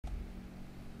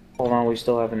Hold on, we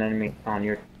still have an enemy on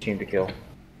your team to kill.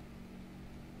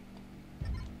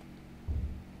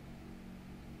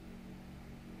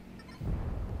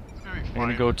 I'm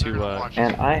gonna go to,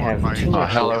 and I have too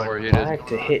much lag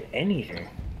to hit anything.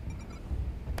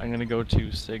 I'm gonna go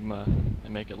to Sigma and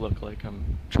make it look like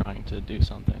I'm trying to do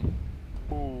something.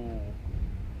 Ooh.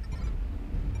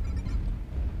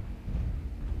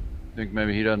 Think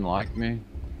maybe he doesn't like me?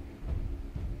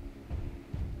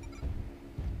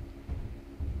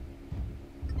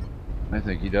 I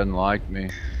think he doesn't like me.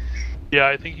 Yeah,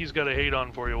 I think he's got a hate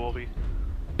on for you, Wolfie.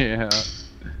 Yeah.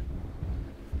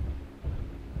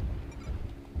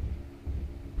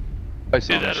 I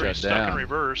saw him shut stuck down. in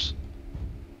reverse.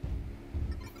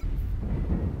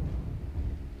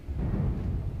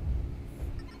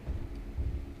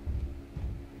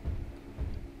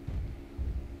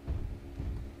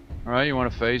 Alright, you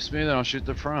want to face me? Then I'll shoot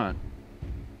the front.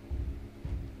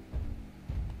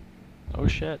 Oh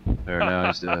shit. There, now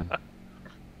he's dead.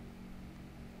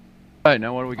 Alright,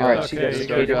 now what do we got? Alright, Okay, so you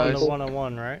guys guys. on the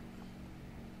one-on-one, right?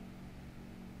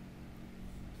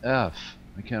 F.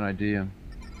 I can't ID him.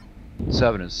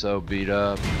 7 is so beat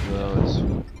up, though.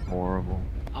 It's horrible.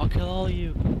 I'll kill all of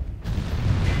you.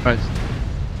 Alright,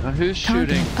 now who's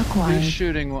Target shooting? acquired. Who's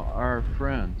shooting our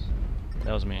friends?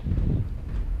 That was me.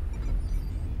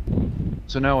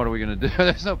 So now what are we gonna do?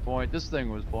 There's no point. This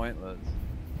thing was pointless.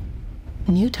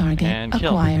 New target And kill.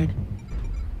 acquired.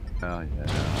 Oh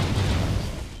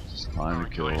yeah. It's time to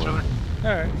kill each them. other.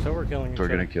 Alright, so we're killing each We're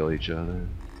other. gonna kill each other.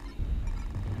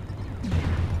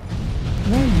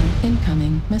 Warning,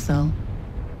 incoming missile.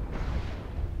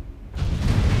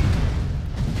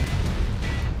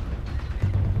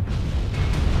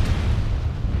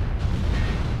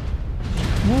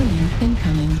 Warning,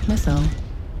 incoming missile.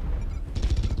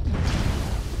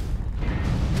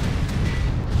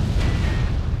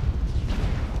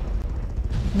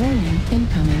 Warning,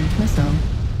 incoming missile.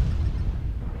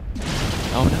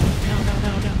 Oh no.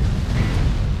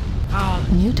 Ah!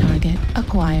 New target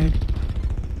acquired.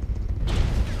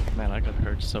 Man, I got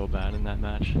hurt so bad in that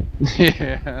match.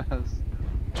 Yes.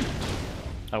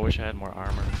 I wish I had more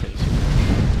armor in case.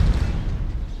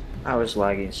 I was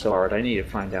lagging so hard, I need to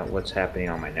find out what's happening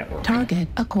on my network. Target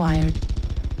acquired.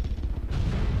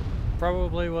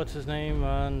 Probably, what's his name,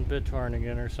 on BitTorrent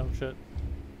again or some shit.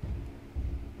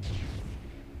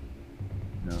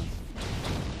 No.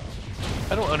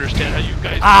 I don't understand how you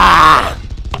guys. Ah!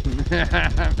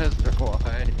 Mr.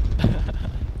 White.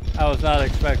 I was not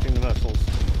expecting the missiles.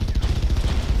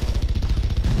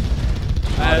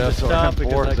 I had to that's what stop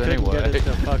because I imports couldn't get anyway. it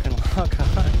to fucking lock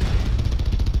on.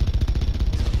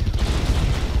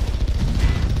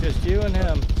 Just you and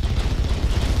him.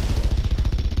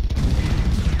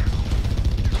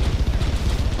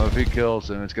 Well, if he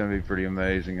kills him, it's gonna be pretty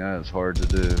amazing. That's hard to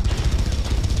do.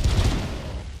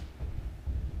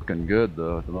 Looking good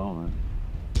though at the moment.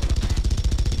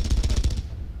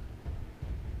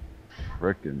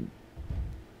 Frickin'.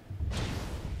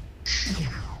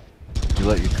 He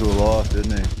let you cool off,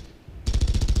 didn't he?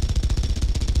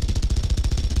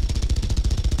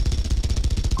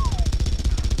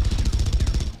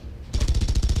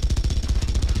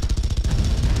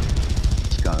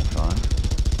 It's kind of fun.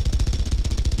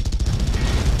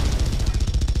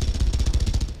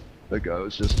 That guy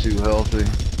was just too healthy.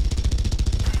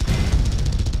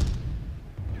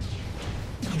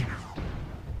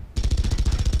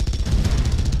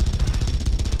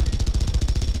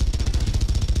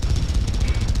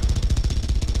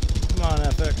 Come on,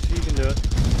 FX, you can do it.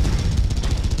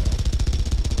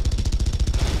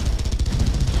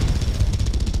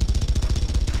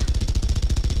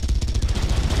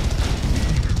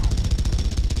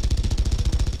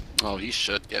 Oh, he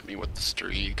should get me with the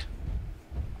streak.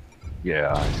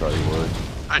 Yeah, I thought he would.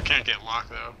 I can't get locked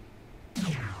though.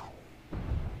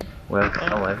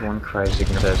 Well, everyone cries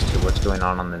ignorant as to what's going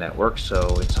on the network,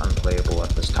 so it's unplayable at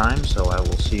this time, so I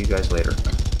will see you guys later.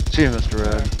 See you, Mr.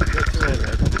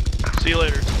 Red. See you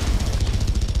later.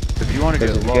 If you want to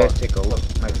Because get if you guys lost, take a look,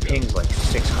 my ping's like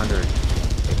 600.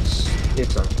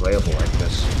 It's unplayable like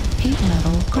this. Heat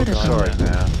level critical. sorry,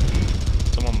 man.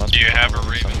 Someone must. Do you have a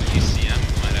Raven ECM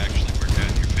that might actually work out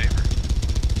in your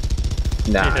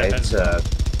favor? Nah, Yeah. it's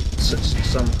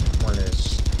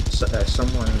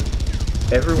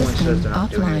everyone System says they're not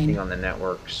doing offline. anything on the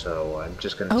network, so I'm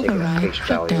just gonna take it at Override face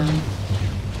shut value. down.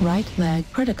 Right leg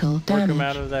critical Work him damage.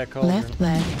 out of that cauldron. Left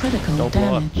leg critical Don't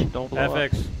blow up. damage. Don't blow up.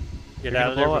 FX, get You're out gonna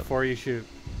of there blow up. before you shoot.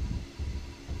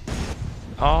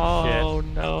 Oh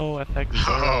no, FX.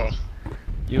 Oh.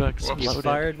 You You exploded.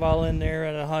 fired while in there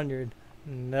at 100.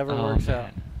 Never Oh, works man.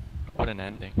 out. What an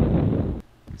ending.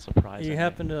 Surprising. You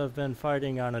happen to have been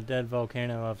fighting on a dead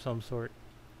volcano of some sort.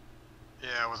 Yeah,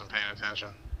 I wasn't paying attention.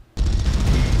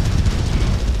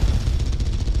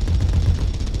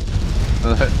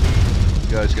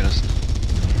 Guy's gonna.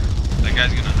 That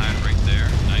guy's gonna hide right there.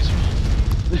 Nice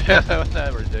one. Yeah, wasn't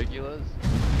that ridiculous?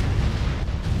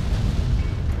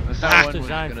 It's That one was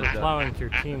designed for gonna die. plowing through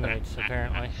teammates,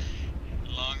 apparently.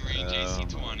 Long range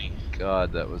AC-20.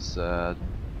 God, that was sad.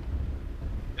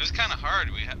 It was kind of hard.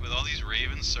 With all these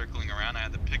ravens circling around, I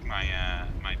had to pick my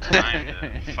my time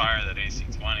to fire that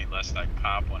AC-20, lest I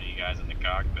pop one of you guys in the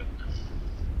cockpit.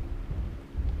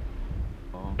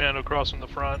 Oh. Man across from the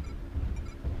front.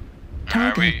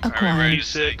 Are we Target ready acquired. to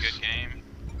say good game?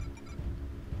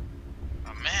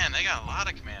 Oh man, they got a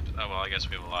lot of command. Oh well, I guess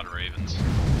we have a lot of ravens.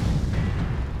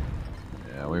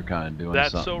 Yeah, we're kind of doing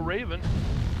That's something. so Raven.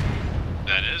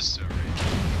 That is so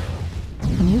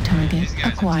Raven. New target These guys are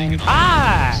acquired. taking all the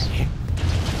Ah!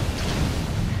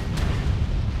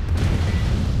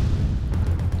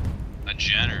 A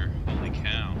Jenner, holy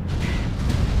cow.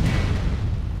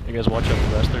 You guys watch out,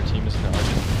 the rest of their team is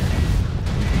targeting.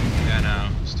 Yeah, no,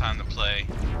 it's time to play.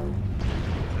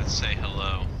 Let's say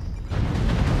hello.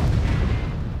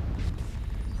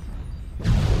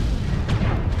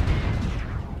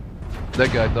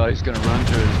 That guy thought he's gonna run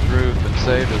to his roof and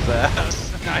save his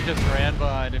ass. I just ran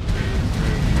behind him through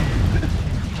his roof.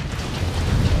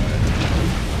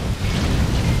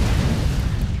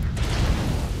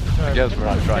 I guess we're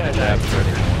not trying to capture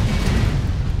anyone.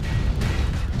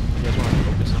 You guys want to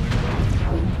focus on it?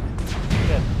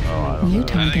 Oh, I don't New know.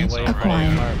 target it's already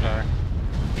acquired. Firepower.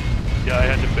 Yeah, I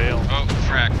had to bail. Oh,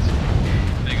 fracked.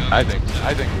 They go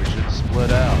I think we should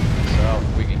split out. So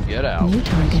if we can get out. New we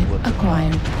can target split them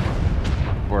acquired.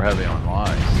 up. We're heavy on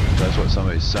lies. That's what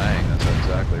somebody's saying. That's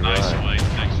exactly Nice right. white.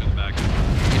 Thanks for the back.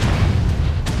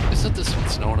 Isn't this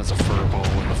what's known as a furball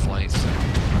in the flight sim?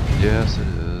 Yes, it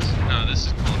is. No, this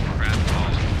is called pratfall.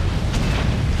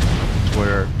 It's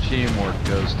where teamwork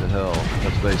goes to hell.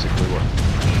 That's basically what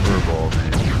furball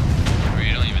means. Where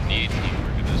you don't even need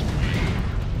teamwork at this point.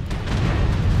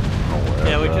 Oh,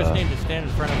 Yeah, we just whatever. need to stand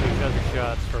in front of each other's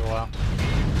shots for a while.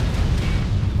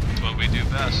 It's what we do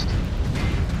best.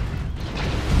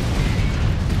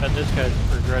 But this guy's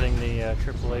regretting the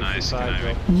triple Nice, AC-5 Koniving.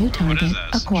 joke. New What target is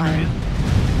that? acquired.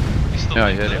 You still Yeah,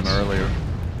 I make hit him those? earlier.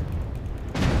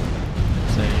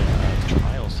 It's a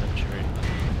trial century.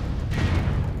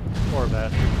 Poor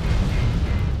bastard.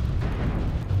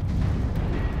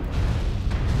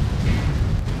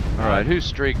 Alright, who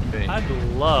streaked me? I'd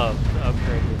love to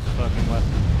upgrade this fucking weapon.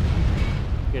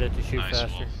 Get it to shoot Nice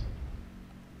faster. wolf.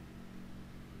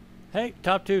 Hey,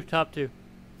 top two, top two.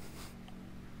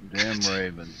 Damn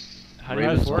Ravens. How do you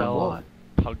Ravens spell what?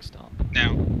 Pug Stomp?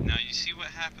 Now you see what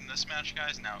happened this match,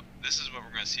 guys? Now, this is what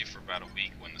we're going to see for about a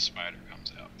week when the spider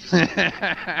comes out.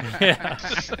 Yeah.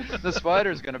 The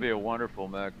Spider's going to be a wonderful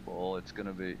mech bull. It's going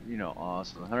to be,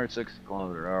 awesome. 160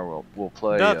 km/h. We'll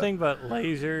play. Nothing but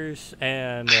lasers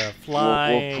and We'll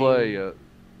flying. play.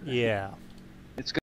 Yeah.